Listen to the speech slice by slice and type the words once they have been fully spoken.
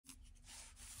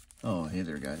Oh, hey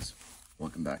there guys.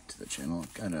 Welcome back to the channel.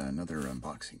 I've got another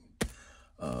unboxing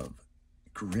of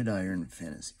Gridiron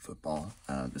Fantasy Football.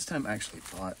 This time I actually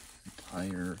bought an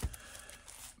entire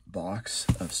box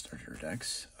of starter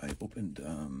decks. I opened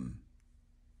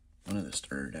one of the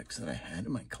starter decks that I had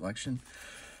in my collection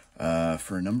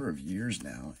for a number of years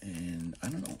now, and I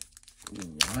don't know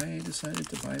why I decided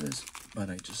to buy this,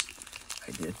 but I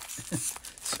did.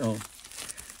 So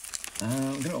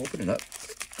I'm gonna open it up.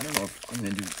 I don't know if I'm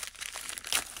gonna do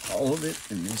all of it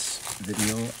in this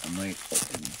video. I might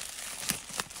open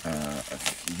a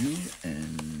few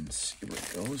and see where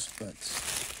it goes, but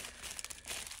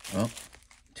well,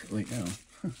 too late now.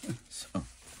 So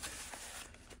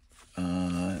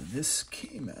this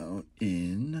came out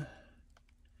in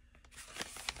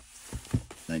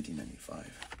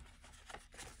 1995.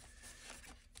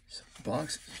 So the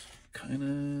box is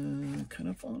kind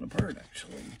of falling apart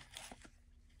actually.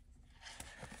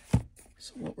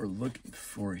 So what we're looking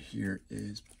for here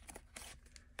is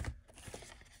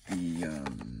the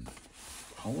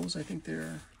hollows, I think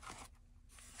they're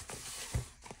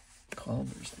called.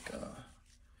 There's like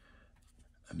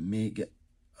I may get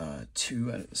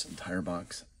 2 out of this entire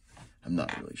box. I'm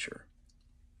not really sure.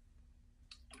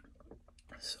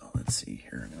 So let's see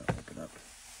here. I'm gonna open up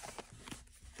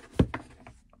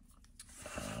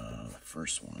the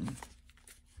first one.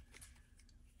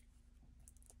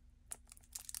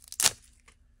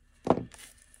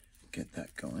 Get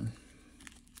that going.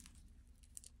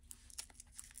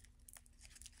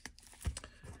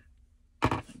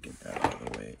 Get that out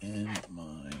of the way. And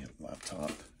my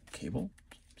laptop cable.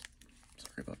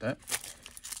 Sorry about that.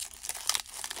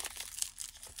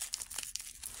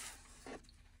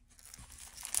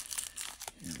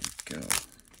 Here we go.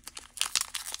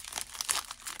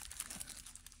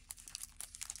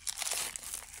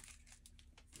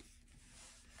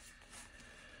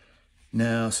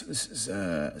 Now, so this is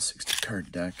a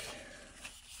 60-card deck.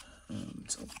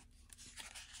 So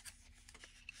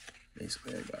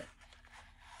basically, I got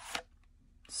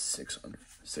 600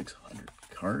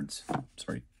 cards.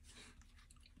 Sorry.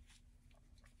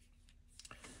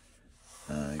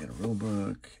 I got a rule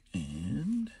book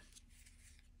and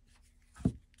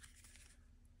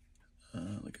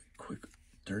like a quick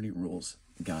dirty rules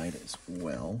guide as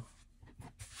well.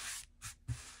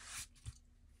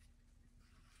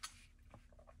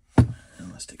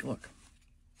 Let's take a look.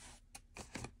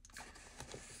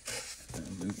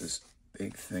 Move this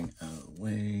big thing out of the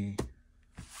way.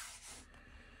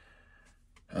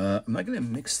 I'm not going to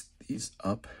mix these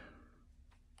up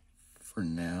for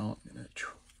now. I'm going to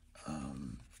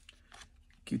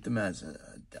keep them as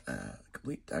a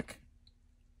complete deck.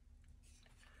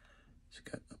 So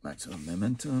got maximum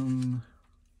momentum.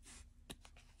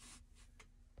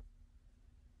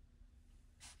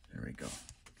 There we go.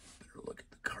 Better look at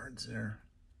the cards there.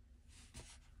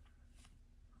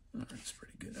 All right, it's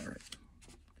pretty good. All right.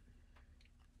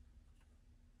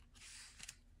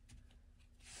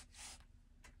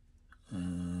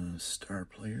 Star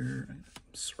player. I'm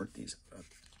gonna sort these up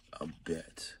a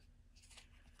bit.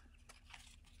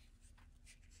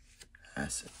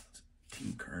 Asset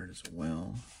team card as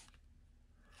well.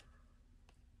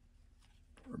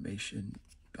 Formation,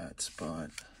 bat spot,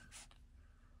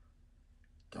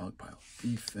 dogpile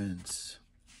defense.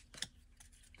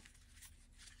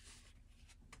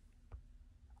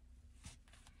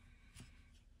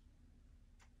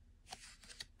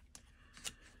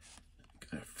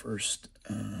 Got a first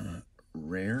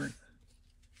rare.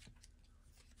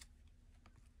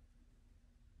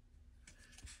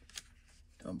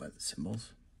 Down by the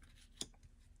symbols.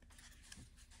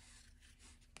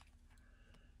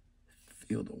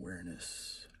 Field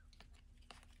awareness.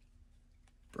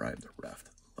 Bribe the ref.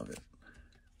 Love it.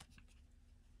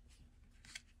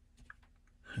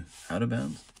 Out of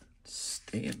bounds.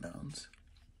 Stay in bounds.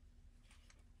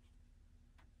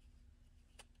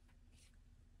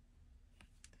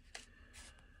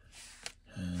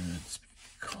 Speed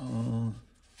call.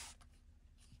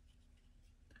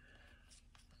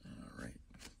 All right.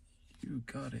 You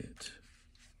got it.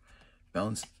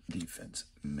 Balanced defense.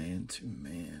 Man to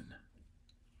man.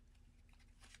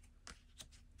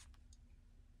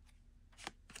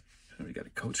 And we got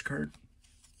a coach card,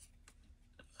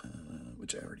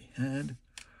 which I already had.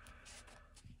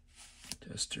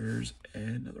 Testers,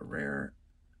 and another rare.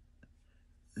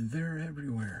 They're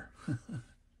everywhere.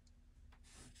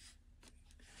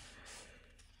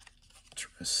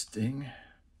 Interesting.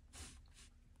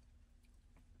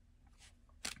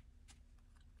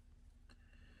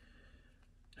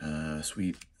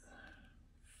 Sweet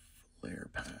flare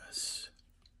pass.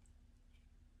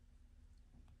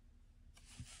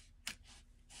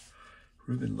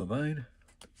 Ruben Levine.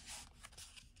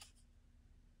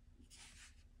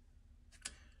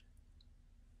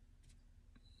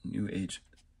 New Age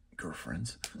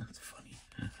Girlfriends. That's funny.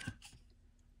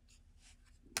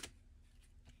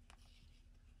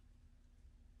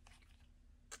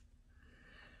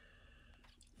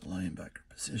 Linebacker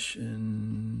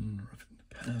position. Roughing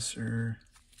the passer.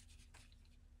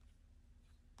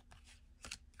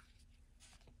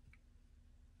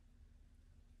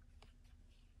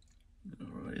 All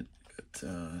right,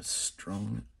 got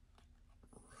strong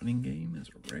running game as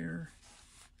a rare.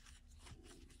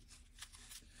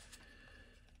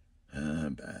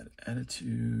 Bad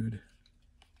attitude.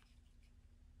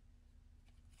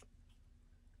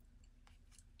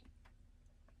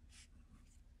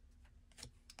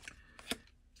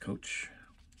 Coach.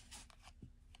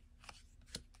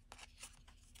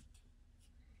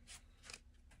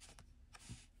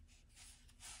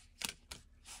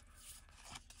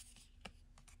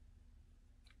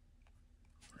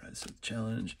 Rise to the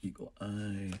challenge. Eagle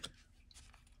eye.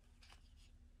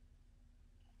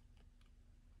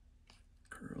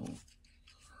 Curl. All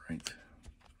right.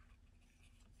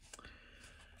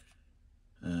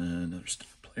 Another star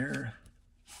player.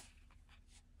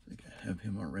 I think I have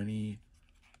him already.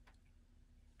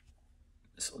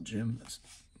 Missile Jim. That's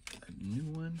a new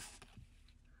one.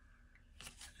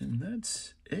 And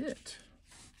that's it.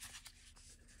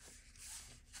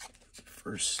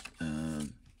 First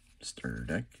starter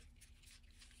deck.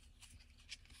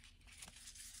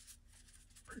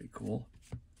 Pretty cool.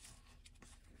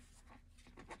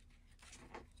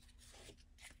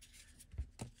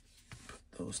 Put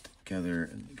those together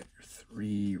and you got your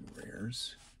 3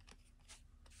 rares.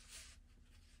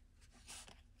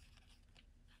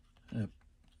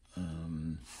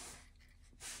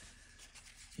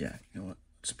 Yeah, you know what?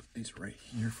 Let's put these right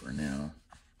here for now.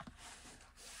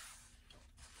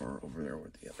 Or over there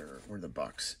where the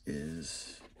box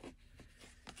is.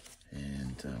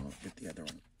 And we'll get the other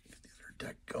one, get the other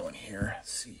deck going here.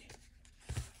 Let's see.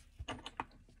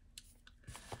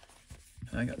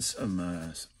 And I got some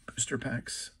booster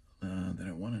packs that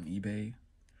I won on eBay.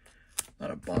 Not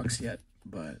a box yet,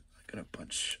 but I got a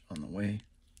bunch on the way.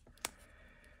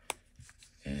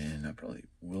 And I probably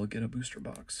will get a booster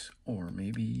box, or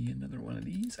maybe another one of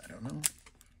these. I don't know.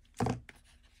 I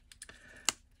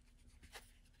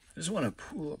just want a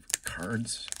pool of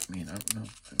cards. I mean, I don't know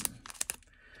if I'm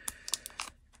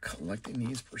collecting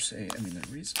these per se. I mean,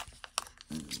 they're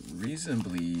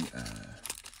reasonably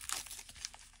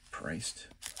priced.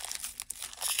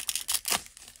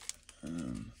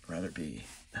 Rather be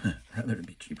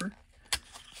cheaper.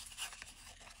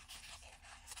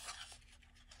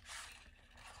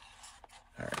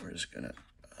 All right, we're just gonna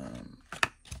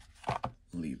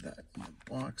leave that in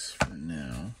the box for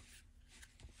now.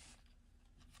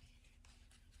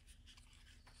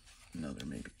 Another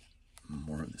maybe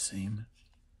more of the same.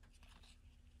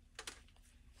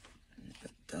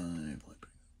 Dive,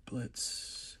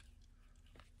 blitz.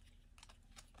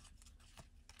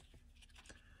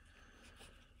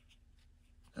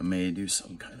 I may do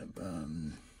some kind of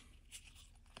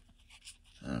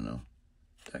I don't know,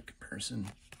 that comparison.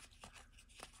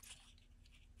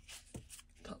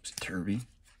 Topsy-turvy.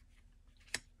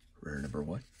 Rare number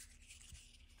 1.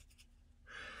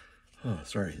 Oh,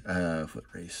 sorry. Foot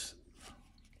race.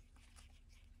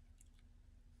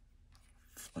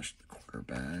 Flush the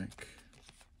quarterback.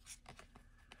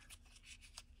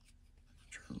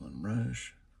 Adrenaline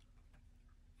rush.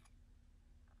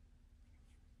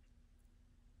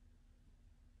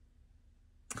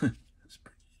 That's a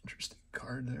pretty interesting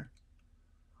card there.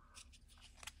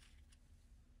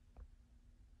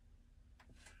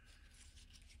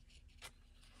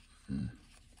 And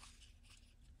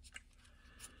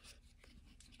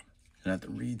I have to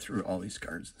read through all these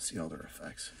cards to see all their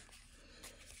effects.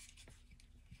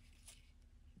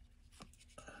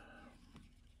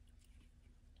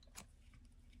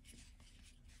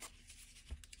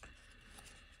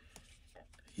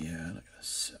 Yeah, I'm not going to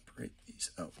separate these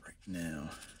out right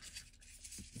now.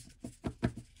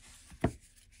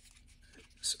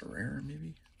 Is it a rare,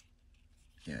 maybe?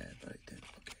 Yeah, I thought I did.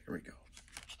 Okay, here we go.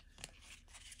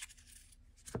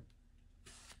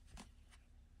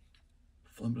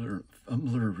 Fumbler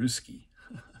Ruski.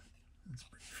 That's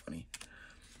pretty funny.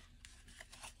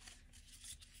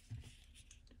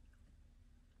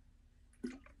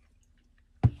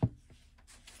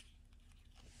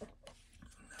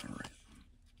 All right.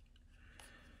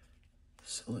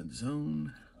 Solid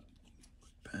Zone.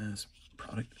 Pass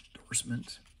product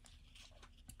endorsement.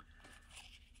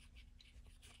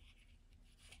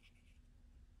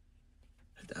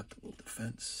 Adaptable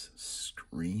defense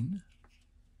screen.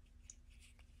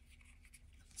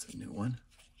 It's a new one.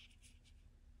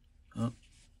 Oh.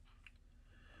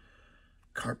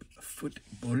 Carp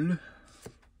football.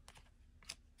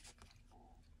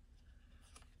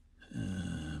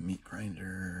 Meat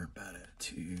grinder, bad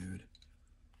attitude.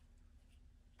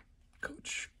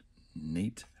 Coach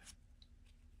Nate.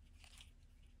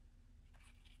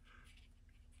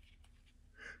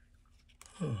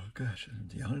 Oh gosh,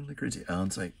 the Island the Crazy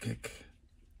onside kick.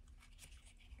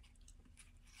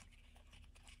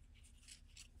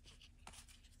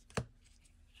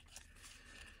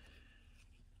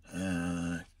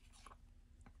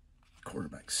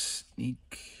 Quarterback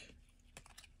sneak.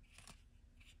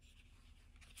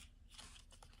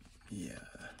 Yeah.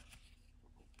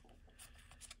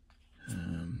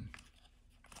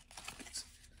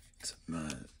 Some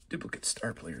duplicate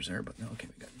star players there, but no, okay,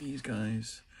 we got these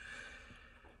guys.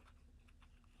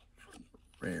 For the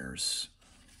rares.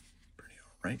 Pretty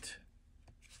alright.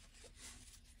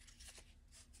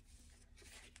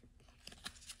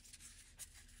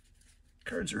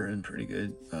 Cards are in pretty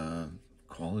good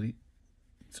quality.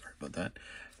 Sorry about that.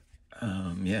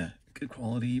 Yeah, good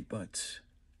quality, but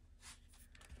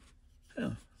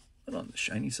yeah, not on the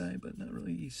shiny side, but not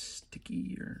really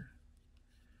sticky or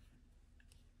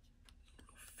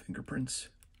fingerprints.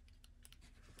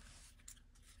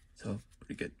 So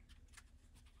pretty good.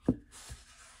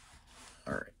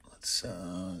 All right, let's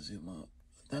zoom up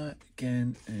that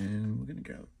again, and we're gonna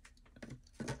go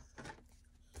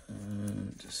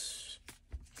just.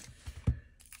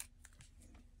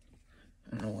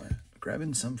 I don't know why.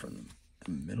 Grabbing some from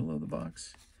the middle of the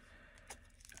box.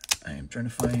 I am trying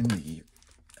to find the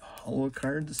holo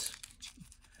cards.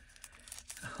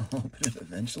 I'll open it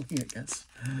eventually, I guess.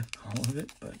 All of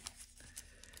it, but...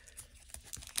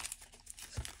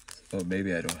 So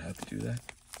maybe I don't have to do that.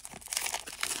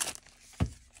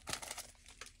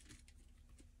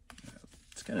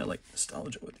 It's kind of like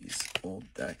nostalgia with these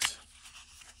old decks.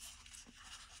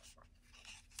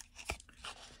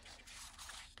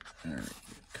 All right,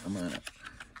 come on up.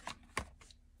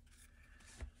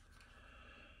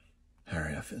 All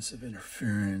right, offensive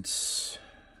interference.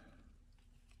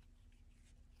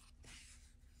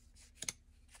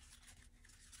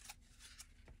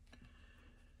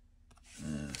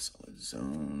 Solid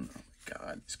zone. Oh my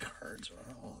God, these cards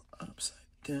are all upside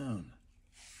down.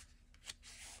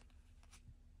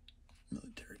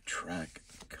 Military track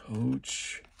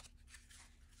coach.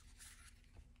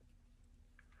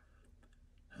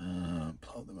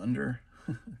 Plow them under.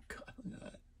 God, look at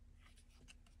that.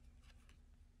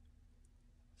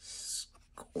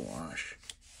 Squash.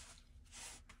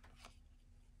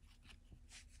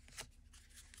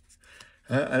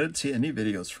 I didn't see any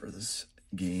videos for this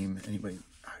game. Anybody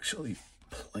actually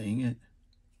playing it?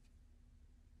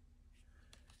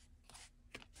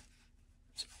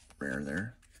 It's rare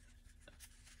there.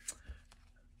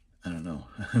 I don't know.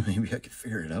 Maybe I could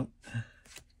figure it out.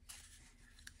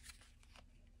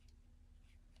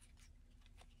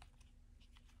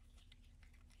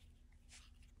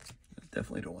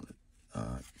 Definitely don't want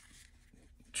to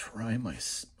try by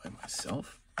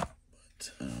myself,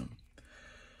 but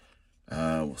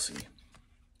we'll see.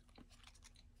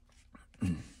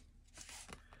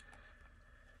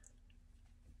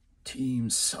 Team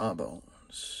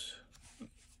Sawbones.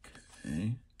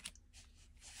 Okay.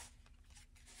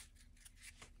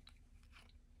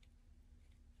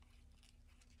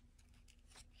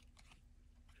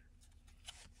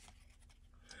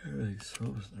 They're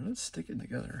not sticking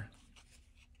together.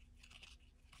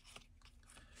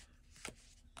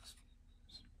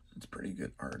 It's pretty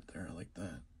good art there. I like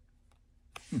that.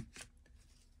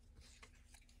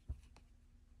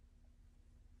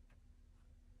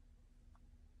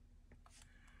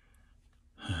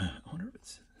 I wonder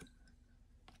if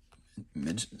it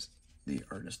mentions the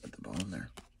artist at the bottom there.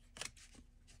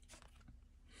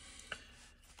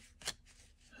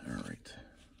 All right.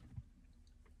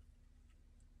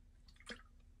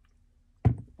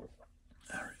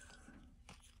 All right.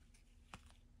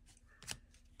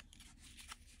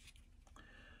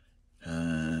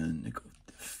 Nickel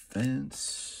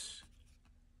defense.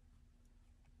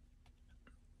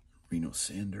 Reno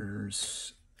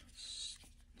Sanders,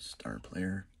 star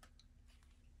player.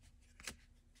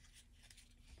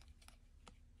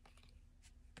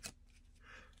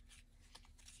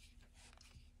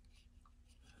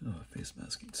 Oh, face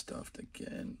mask and stuffed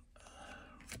again.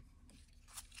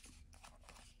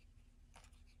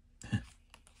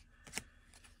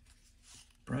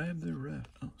 Bribe the ref.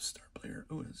 Oh, star player.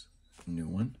 Oh, it's a new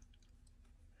one.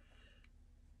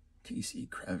 TC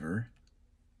Crever.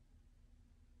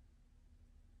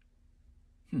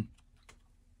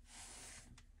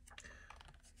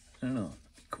 I don't know.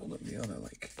 cool to be able to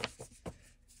like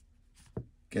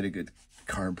get a good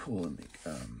card pool and make,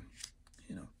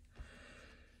 you know,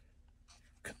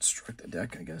 construct a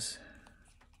deck, I guess.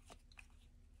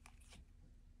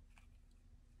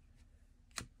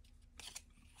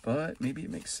 But maybe it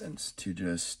makes sense to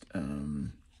just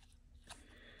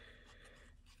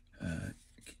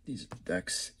keep these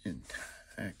decks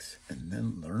intact and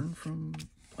then learn from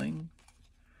playing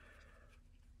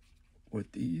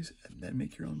with these and then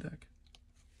make your own deck.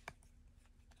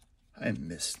 I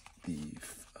missed the,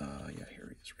 yeah, here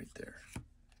he is right there.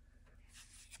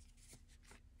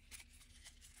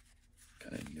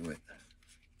 Kind of knew it.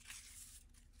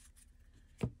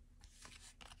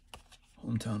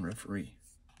 Hometown referee.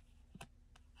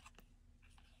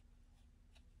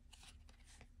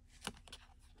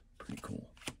 Pretty cool.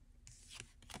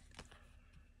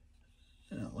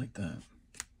 Yeah, I like that.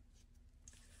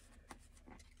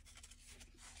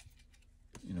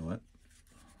 You know what?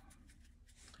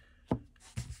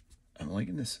 I'm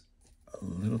liking this a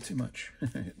little too much.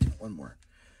 One more,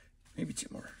 maybe two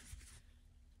more,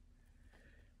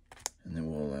 and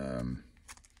then we'll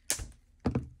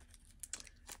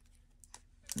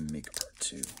make part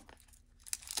two.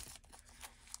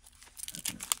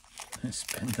 I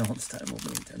spent all this time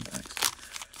opening 10 packs.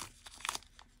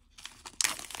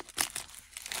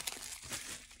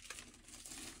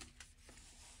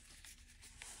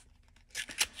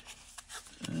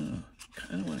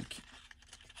 Kind of want to keep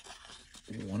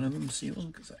one of them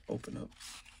sealed because I opened up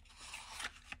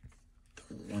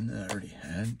the one that I already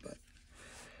had, but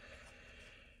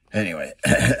anyway.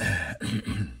 Let's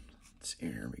see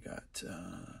here. We got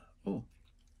oh,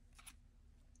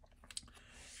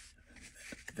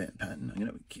 Van Patten. I'm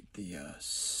gonna keep the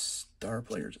star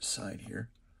players aside here.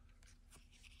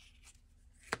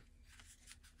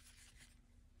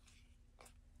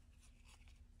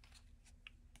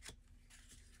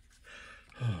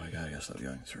 Oh my god, I gotta stop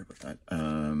going. Sorry about that.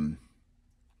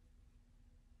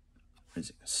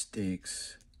 Raising the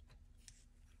stakes.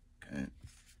 Okay.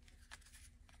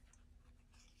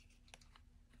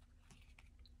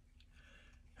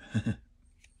 The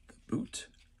boot.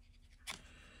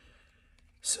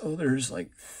 So there's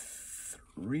like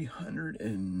 300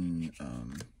 and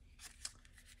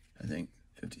I think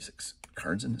 56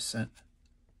 cards in the set.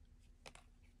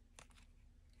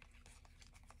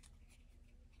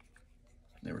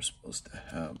 They were supposed to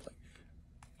have like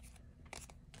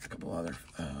a couple other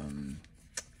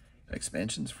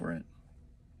expansions for it.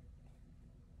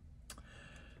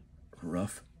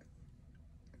 Rough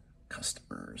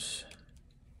customers.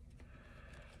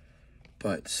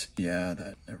 But yeah,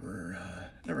 that never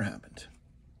happened.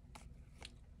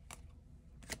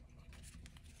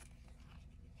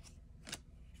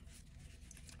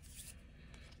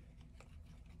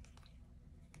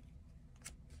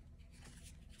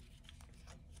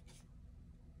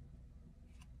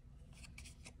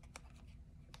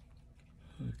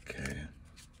 Okay.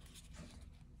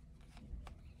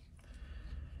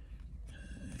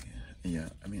 Yeah,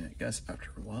 I mean, I guess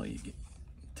after a while you get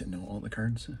to know all the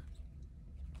cards.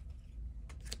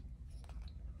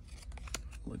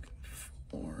 Look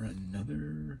for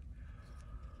another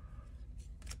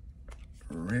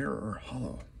rare or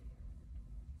hollow.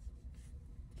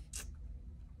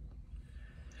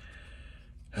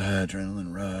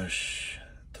 Adrenaline rush,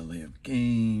 delay of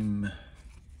game.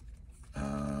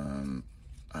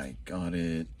 I got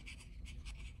it.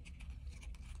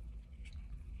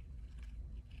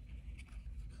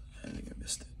 I think I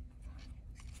missed it.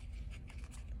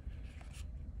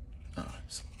 Ah,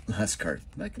 so last card.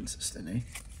 Not consistent, eh?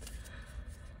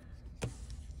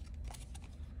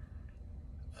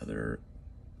 Other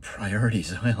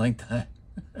priorities. I like that.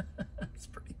 That's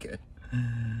pretty good.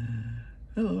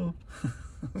 Hello.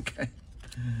 Okay.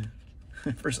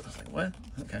 First I was like, what?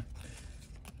 Okay.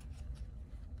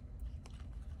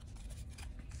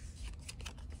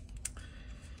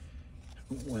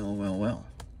 Well, well, well.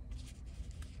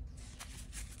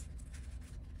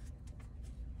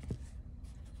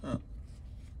 Oh.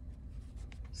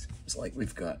 Seems like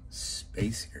we've got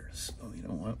space here. So you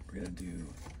know what? We're gonna do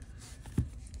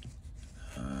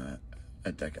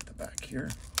a deck at the back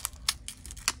here.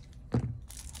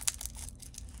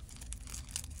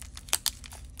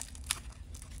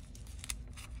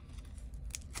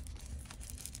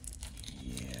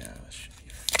 Yeah, this should be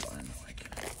fun. I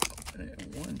can open it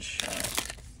in one shot.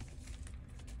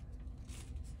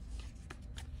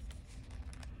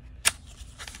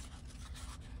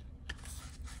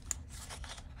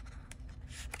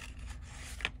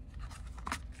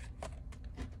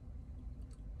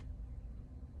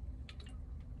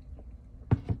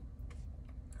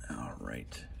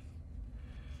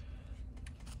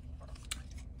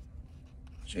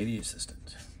 JD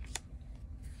assistant.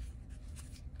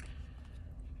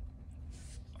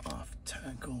 Off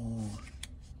tackle.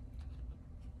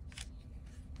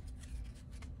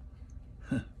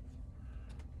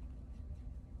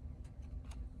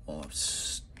 Off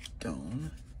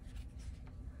stone.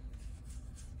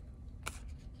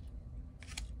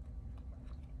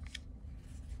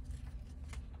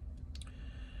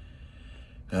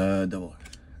 Double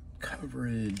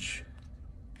coverage.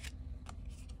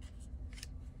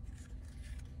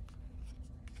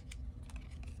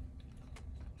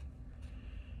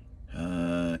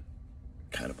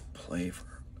 Kind of a play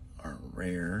for our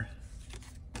rare.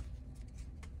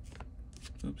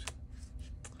 Oops.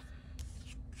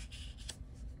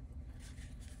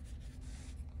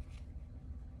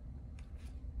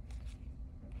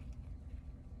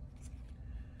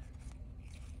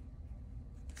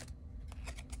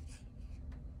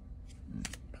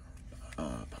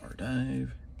 Power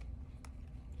dive.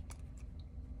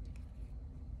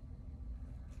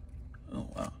 Oh,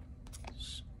 wow.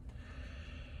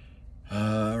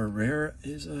 Rare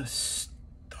is a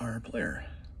star player.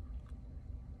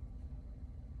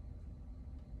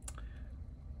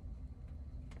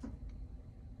 There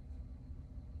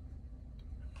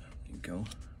you go.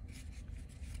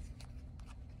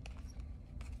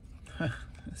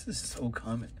 This is so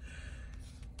common.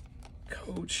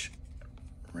 Coach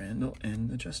Randall and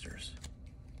the Jesters.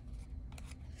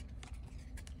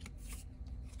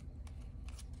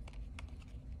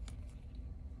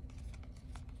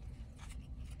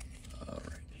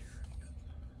 Right here,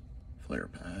 flare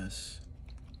pass.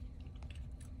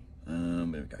 What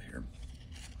have we got here?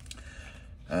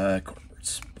 Corporate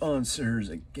sponsors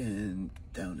again,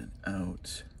 down and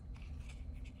out.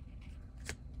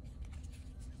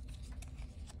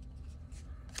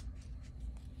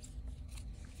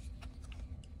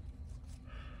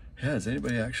 Yeah, is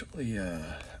anybody actually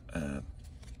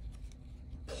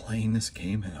playing this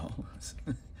game at all?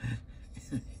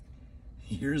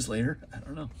 Years later? I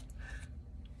don't know.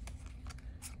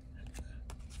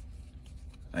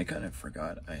 I kind of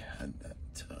forgot I had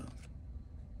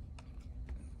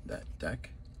that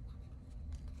deck.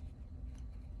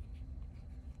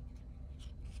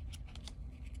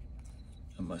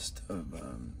 I must have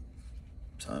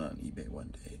saw it on eBay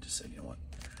one day, just said, you know what,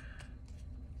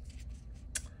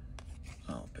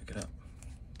 I'll pick it up.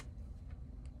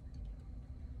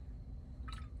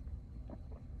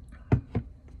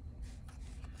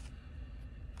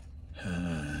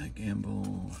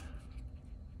 Gamble.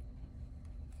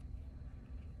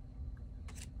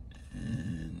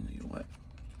 And you know what?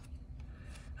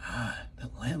 That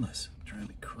Llamas driving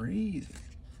me crazy.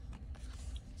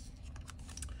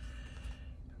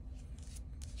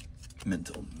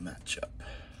 Mental matchup.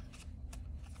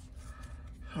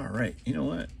 All right, you know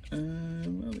what?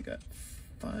 Well, we got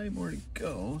 5 more to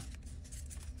go.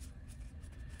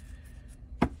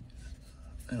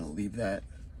 And I'll leave that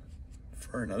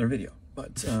for another video.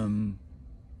 But you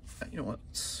know what?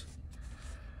 Let's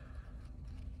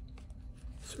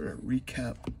sort of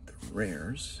recap the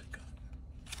rares.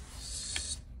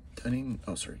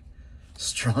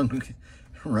 Strong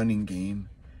running game.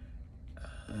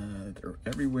 They're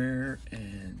everywhere,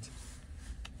 and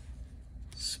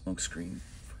smokescreen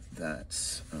for that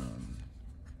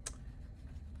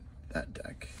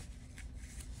deck.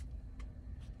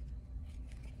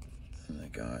 And I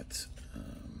got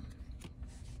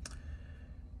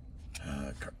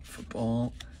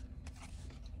football,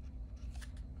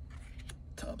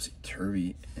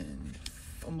 topsy-turvy, and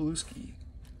fumblerooski.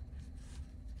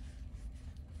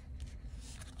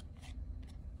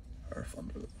 Or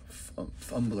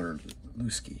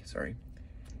fumblerooski, sorry.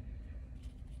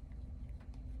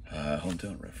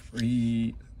 Hometown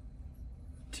referee,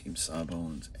 Team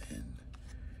Sawbones, and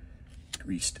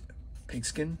greased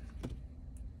pigskin.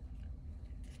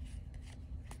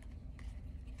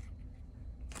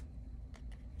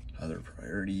 Other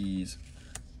priorities.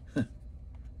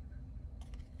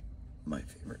 My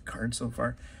favorite card so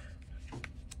far.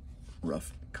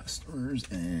 Rough customers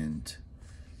and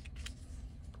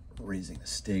raising the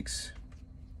stakes.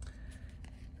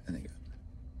 And they got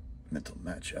mental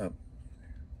matchup.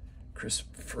 Chris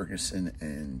Ferguson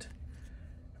and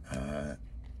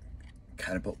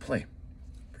catapult play.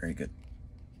 Very good.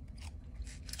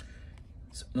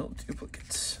 So no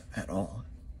duplicates at all.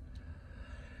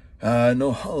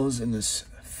 No hollows in this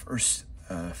first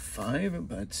 5,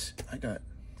 but I got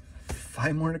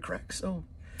 5 more to crack, so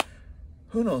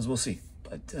who knows, we'll see.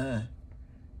 But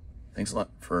thanks a lot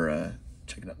for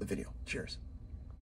checking out the video. Cheers.